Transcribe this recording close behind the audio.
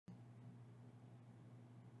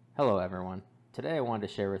Hello everyone. Today I wanted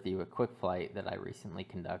to share with you a quick flight that I recently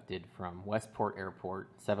conducted from Westport Airport,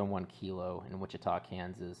 71 Kilo in Wichita,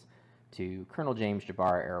 Kansas, to Colonel James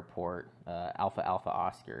Jabara Airport, Alpha Alpha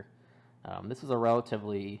Oscar. This was a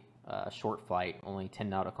relatively short flight, only 10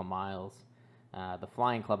 nautical miles. The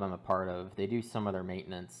flying club I'm a part of, they do some of their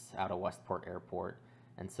maintenance out of Westport Airport,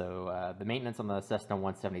 and so the maintenance on the Cessna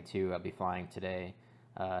 172 I'll be flying today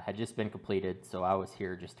had just been completed, so I was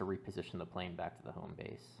here just to reposition the plane back to the home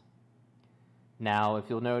base. Now, if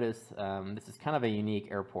you'll notice, this is kind of a unique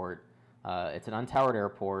airport. It's an untowered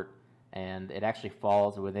airport, and it actually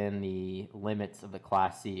falls within the limits of the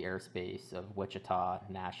Class C airspace of Wichita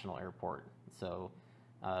National Airport. So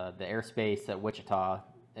the airspace at Wichita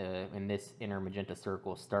in this inner magenta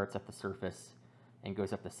circle starts at the surface and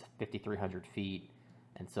goes up to 5,300 feet.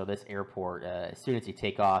 And so this airport, as soon as you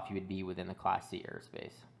take off, you would be within the Class C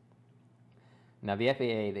airspace. Now the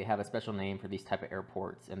FAA, they have a special name for these type of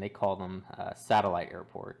airports, and they call them satellite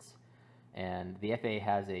airports. And the FAA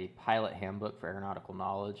has a pilot handbook for aeronautical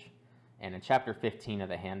knowledge, and in chapter 15 of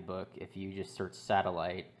the handbook, if you just search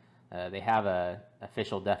satellite, they have a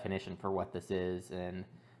official definition for what this is, and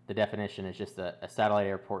the definition is just a satellite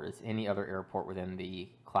airport is any other airport within the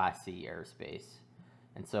Class C airspace.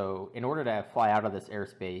 And so in order to fly out of this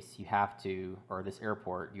airspace, you have to, or this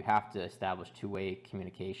airport, you have to establish two-way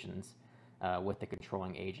communications with the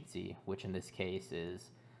controlling agency, which in this case is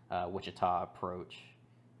Wichita Approach.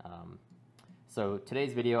 So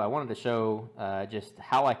today's video, I wanted to show just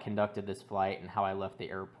how I conducted this flight and how I left the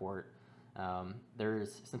airport.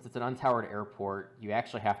 Since it's an untowered airport, you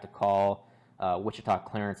actually have to call Wichita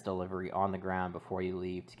clearance delivery on the ground before you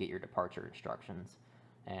leave to get your departure instructions.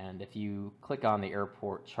 And if you click on the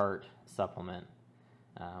airport chart supplement,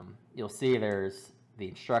 you'll see there's the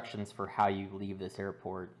instructions for how you leave this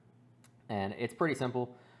airport. And it's pretty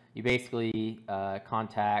simple. You basically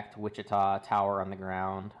contact Wichita Tower on the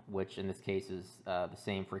ground, which in this case is the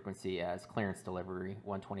same frequency as clearance delivery,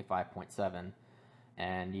 125.7.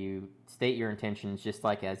 And you state your intentions just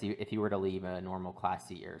like if you were to leave a normal Class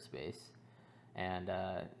C airspace. And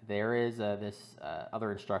there is this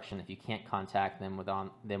other instruction: if you can't contact them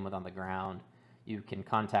on the ground, you can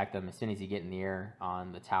contact them as soon as you get in the air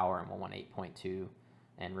on the tower in 118.2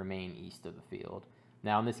 and remain east of the field.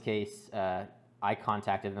 Now, in this case, I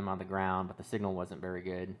contacted them on the ground, but the signal wasn't very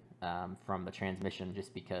good from the transmission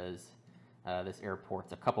just because this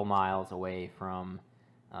airport's a couple miles away from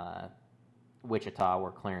Wichita,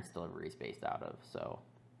 where clearance delivery is based out of.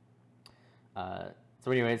 So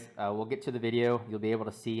anyways, we'll get to the video. You'll be able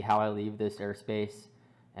to see how I leave this airspace,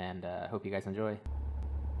 and hope you guys enjoy.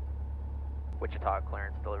 Wichita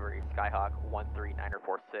clearance delivery, Skyhawk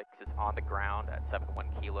 13946 is on the ground at 71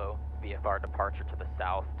 Kilo, VFR departure to the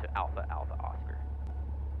south to Alpha Alpha Oscar.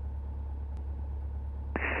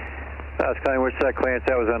 Skyhawk, where's that clearance?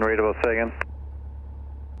 That was unreadable. Say again.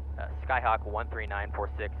 Skyhawk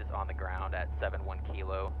 13946 is on the ground at 71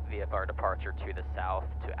 Kilo, VFR departure to the south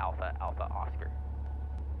to Alpha Alpha Oscar.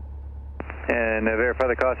 And verify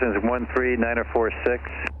the cost is 13946.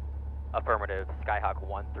 Affirmative, Skyhawk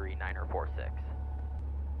 13946.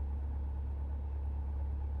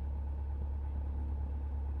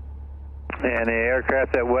 And the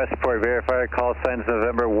aircraft at Westport, verify call signs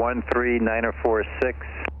November 13946.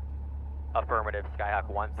 Affirmative, Skyhawk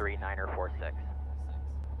 13946.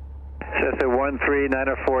 Cessna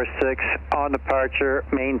 13946 on departure,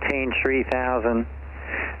 maintain 3000.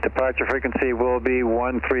 Departure frequency will be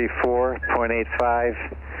 134.85,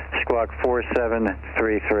 squawk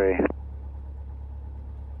 4733.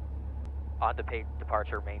 On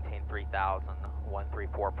departure, maintain 3000,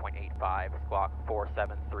 134.85, squawk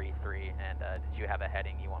 4733, and did you have a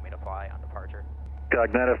heading you want me to fly on departure?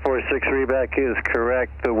 Cognita 46 reback is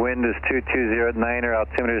correct. The wind is 220 at Niner,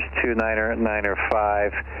 altimeter is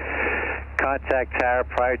 2995. Contact tower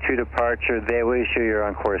prior to departure. They will issue your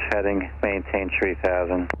on-course heading. Maintain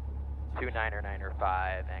 3000.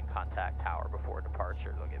 2995 and contact tower before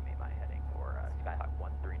departure. They'll give me my heading for Skyhawk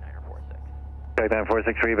 13946. Cognita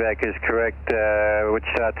 46 reback is correct.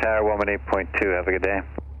 Wichita Tower 118.2. Have a good day.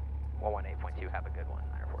 118.2. Have a good one.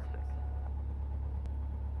 946.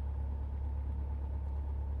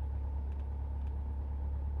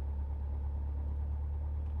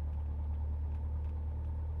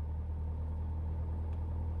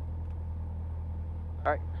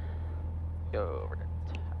 All right, go over to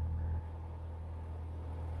tower.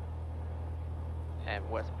 And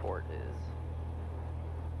Westport is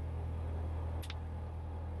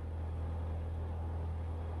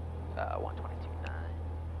 122.9.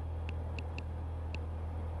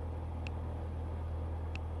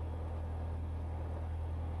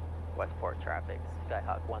 Westport traffic,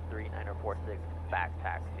 Skyhawk 139046, back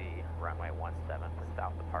taxi, runway 17 for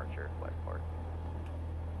south departure, Westport.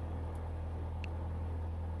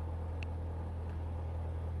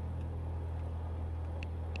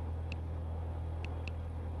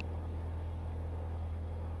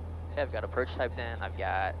 Okay, I've got approach typed in, I've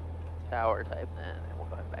got tower typed in, and we'll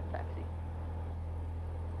go ahead and back taxi.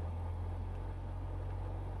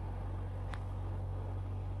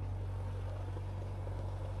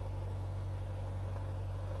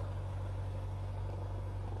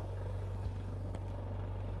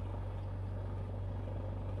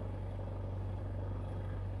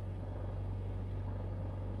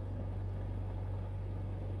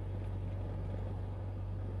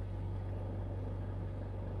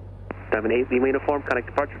 Diamond 8, Lima uniform, connect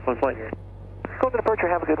departure, flight. Go to departure,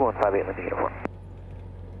 have a good one, 5-8 Lima uniform.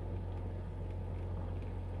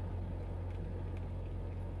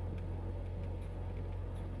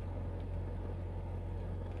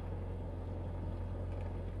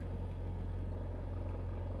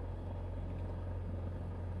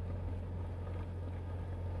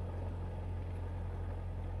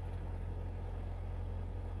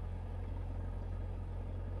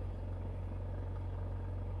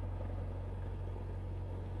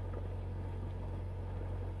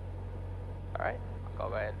 Alright, I'll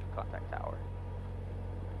go ahead and contact tower.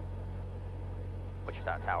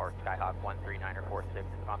 Wichita Tower, Skyhawk 139046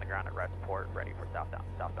 on the ground at Westport, ready for southbound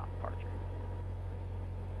departure.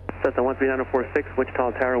 Cessna 139046,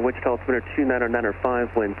 Wichita Tower, Wichita altimeter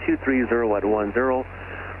 29095, wind 230 at 10.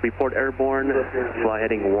 Report airborne, fly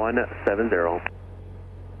heading 170.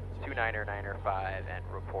 29095 and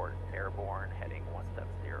report airborne, heading 170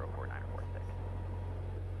 for 946.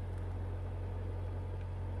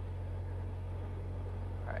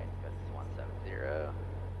 Alright, this is 170.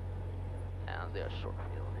 And I'll do a short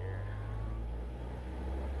field here.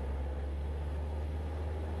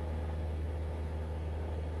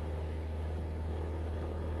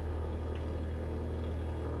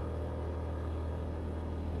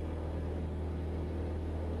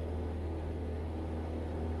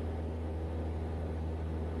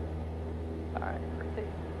 Alright, proceed.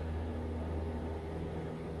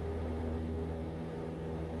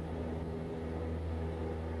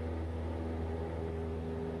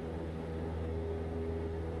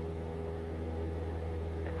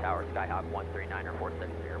 Tower, Skyhawk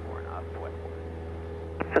 139046, airborne up to Westport.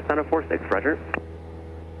 Cessna 46, roger.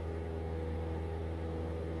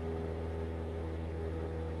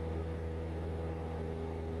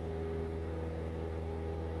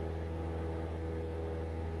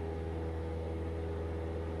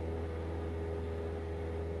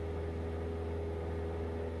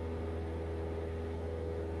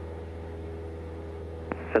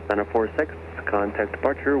 Cessna 46, contact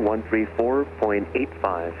departure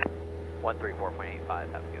 134.85.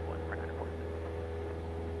 134.85, have a good one for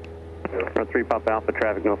 946. Run 3 Papa Alpha,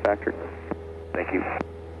 traffic no factor. Thank you.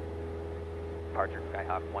 Departure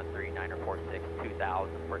Skyhawk 139046,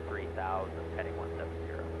 2000 for 3000, heading 170.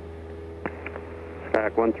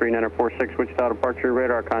 Skyhawk 139046, Wichita departure,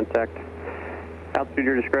 radar contact. Altitude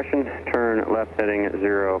your discretion, turn left heading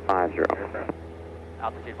 050.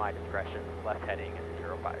 Altitude my discretion, left heading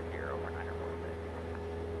 050 for 946.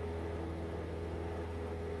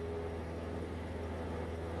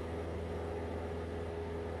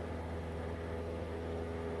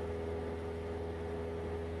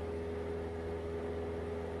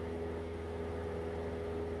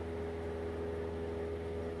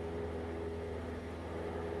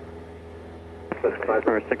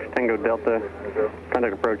 Number 6 Tango Delta,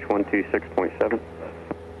 contact approach 126.7.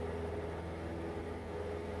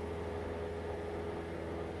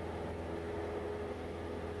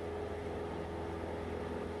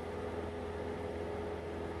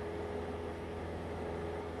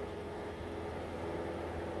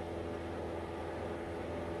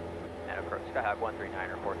 And approach Skyhawk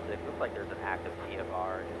 139046, looks like there's an active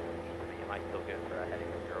TFR. You might still go for a heading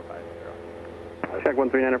 050. Check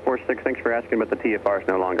 13946, thanks for asking, but the TFR is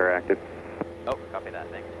no longer active. Oh, copy that,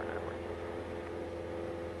 thanks for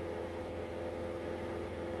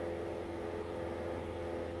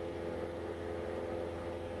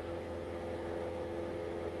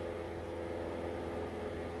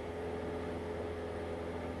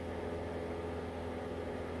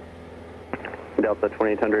Delta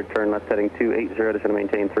 2800, turn left heading 280, just going to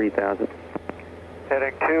maintain 3000.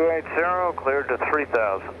 Heading 280, cleared to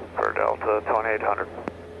 3000 for Delta 2800.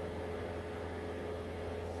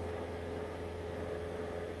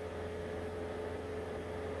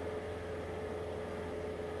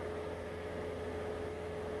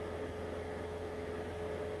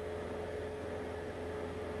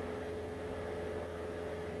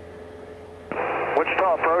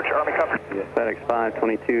 Wichita approach, Army cover. Yes, FedEx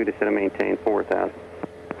 522, descend and maintain 4,000.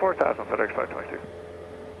 4,000, FedEx 522.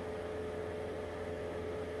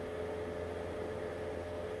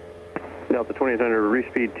 Delta 2800,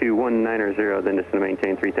 respeed to 190, then descend and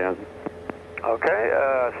maintain 3,000. Okay,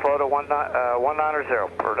 slow to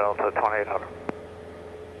 190 for Delta 2800.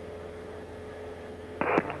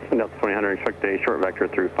 Delta 2800, expect a short vector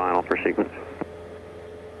through final for sequence.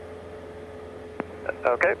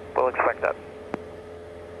 Okay, we'll expect that.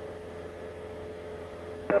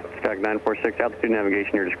 Skyhawk 946, altitude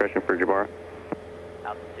navigation, your discretion for Jabara.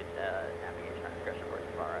 Altitude navigation, our discretion for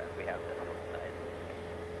Jabara. We have this on site.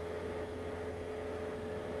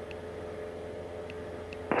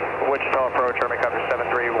 Wichita approach, Army cover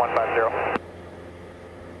 73150.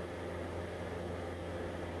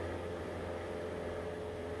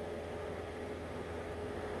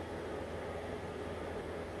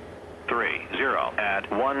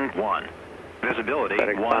 At 11. Visibility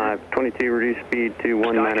FedEx 522, reduce speed to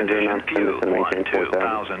 190, now descend and maintain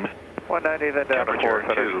 4,000. 190, then down to 4,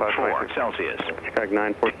 FedEx 522. Celsius. Chicago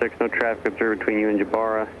 946, no traffic observed between you and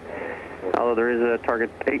Jabara. Although there is a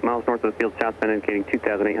target 8 miles north of the field southbound indicating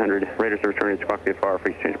 2,800. Radar service returning to Squawk VFR,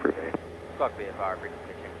 frequency change approved. Squawk VFR,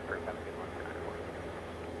 frequency change approved. Have a good one.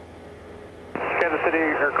 Kansas City,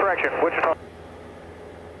 or correction, Wichita.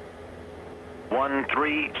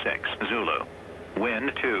 136 Zulu.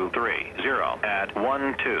 Wind 230 at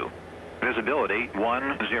 12. Visibility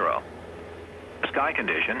 10. Sky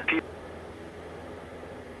condition.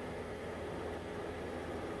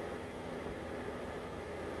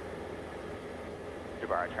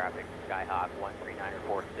 Jabara traffic, Skyhawk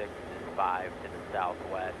 13946 is 5 to the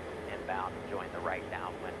southwest, inbound, join the right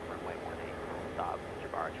downwind, runway 18, full stop,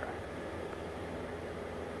 Jabara traffic.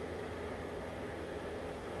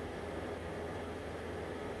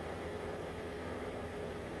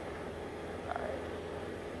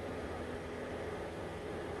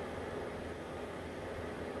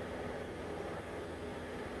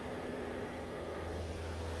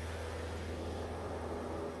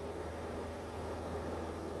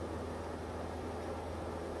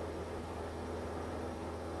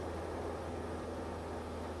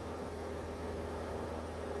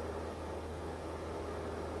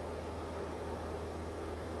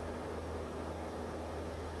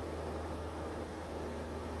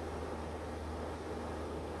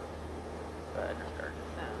 And start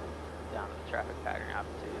descent down to the traffic pattern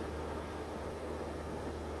altitude.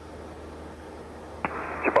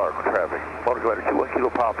 Jabara traffic, motor glider 21 Kilo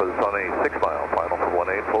Papa is on a 6 mile final for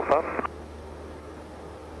 18, full stop.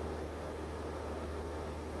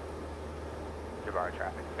 Jabara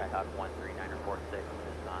traffic, Skyhawk 13946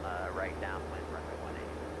 is on a right downwind, runway 18,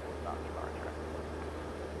 full stop, Jabara traffic.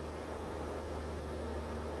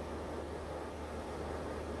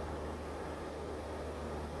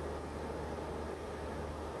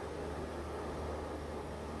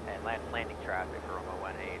 Landing traffic for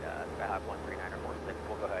Roma 18, Skyhawk 13946,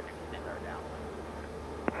 we'll go ahead and extend our downwind.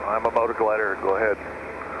 I'm a motor glider, go ahead.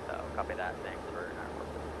 So, copy that, thanks for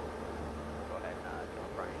 946. Go ahead and go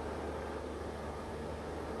in front of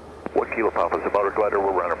you. 1 Kilo Papa is a motor glider,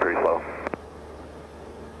 we're running pretty slow.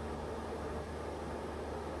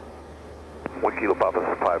 1 Kilo Papa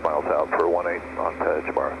is 5 miles out for 18 on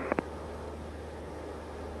Jabara.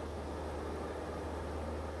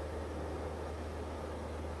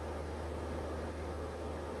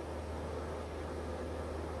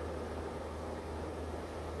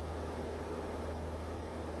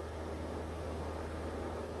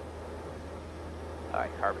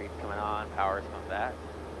 Alright, heartbeat's coming on, power's coming back.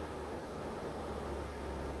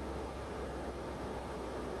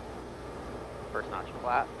 First notch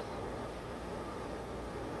flaps.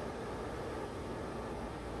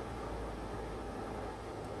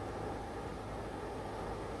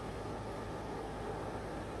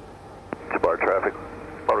 Jabara traffic,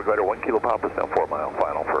 motor glider 1 Kilo Papa is now 4 mile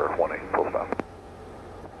final for 18, full stop.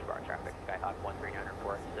 Jabara traffic, Skyhawk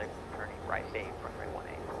 13946, turning right base, runway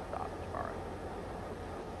 18, full stop, Jabara.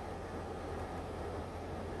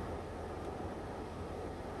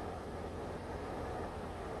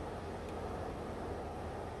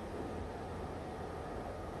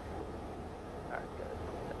 Alright, good.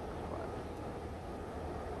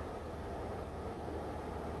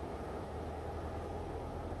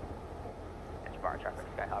 Jabara traffic,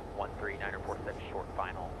 Skyhawk 13946, short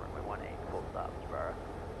final, runway 18, full stop, Jabara.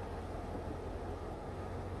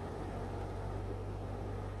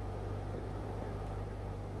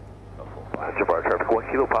 Go full flat. Jabara traffic,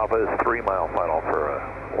 1 Kilo Papa is 3 mile final for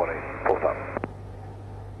 18, full stop.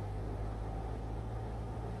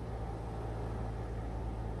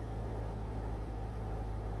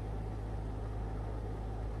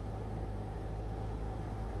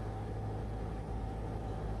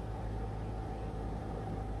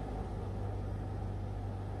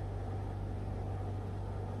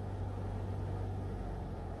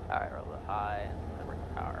 Alright, roll it high, and bring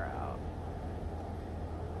the power out.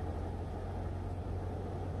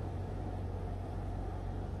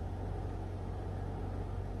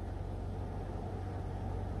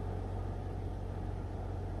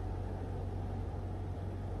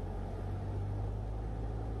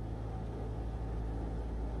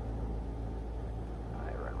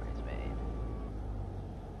 Alright, runway's made.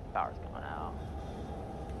 Power's coming out.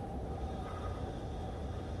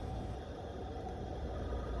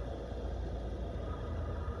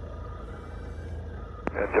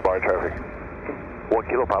 Jabbar traffic. 1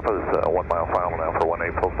 Kilo Papa is 1 mile final now for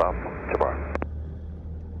 18 full stop. Jabbar.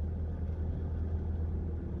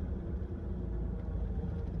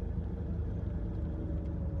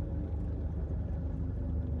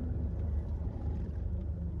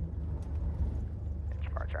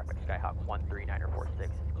 Jabbar traffic, Skyhawk 13946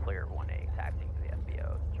 is clear 18, taxiing to the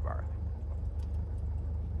FBO, Jabbar.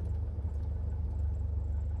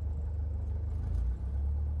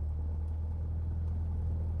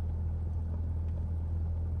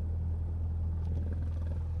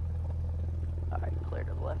 Alright, clear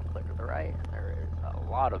to the left, clear to the right. There is a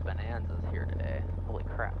lot of bonanzas here today. Holy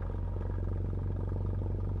crap.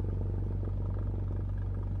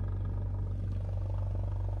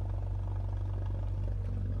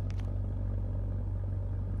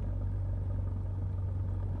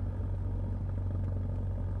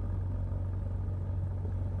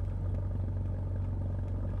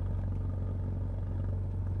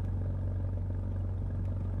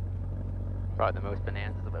 Probably the most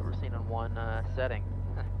bonanzas I've ever seen in one setting.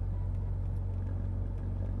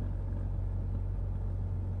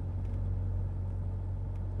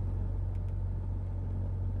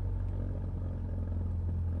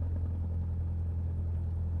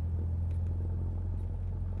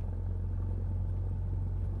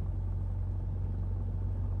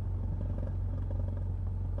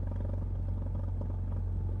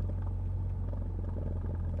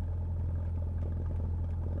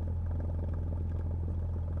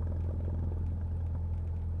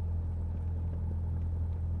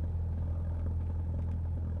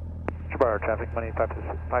 Jabbar traffic, money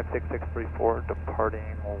 56634, departing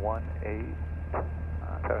 18,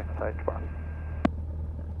 traffic inside Jabbar.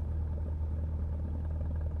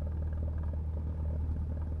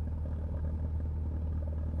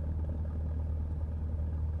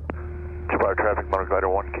 Jabbar traffic, motor glider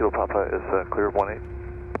 1 Kilo Papa is clear 18.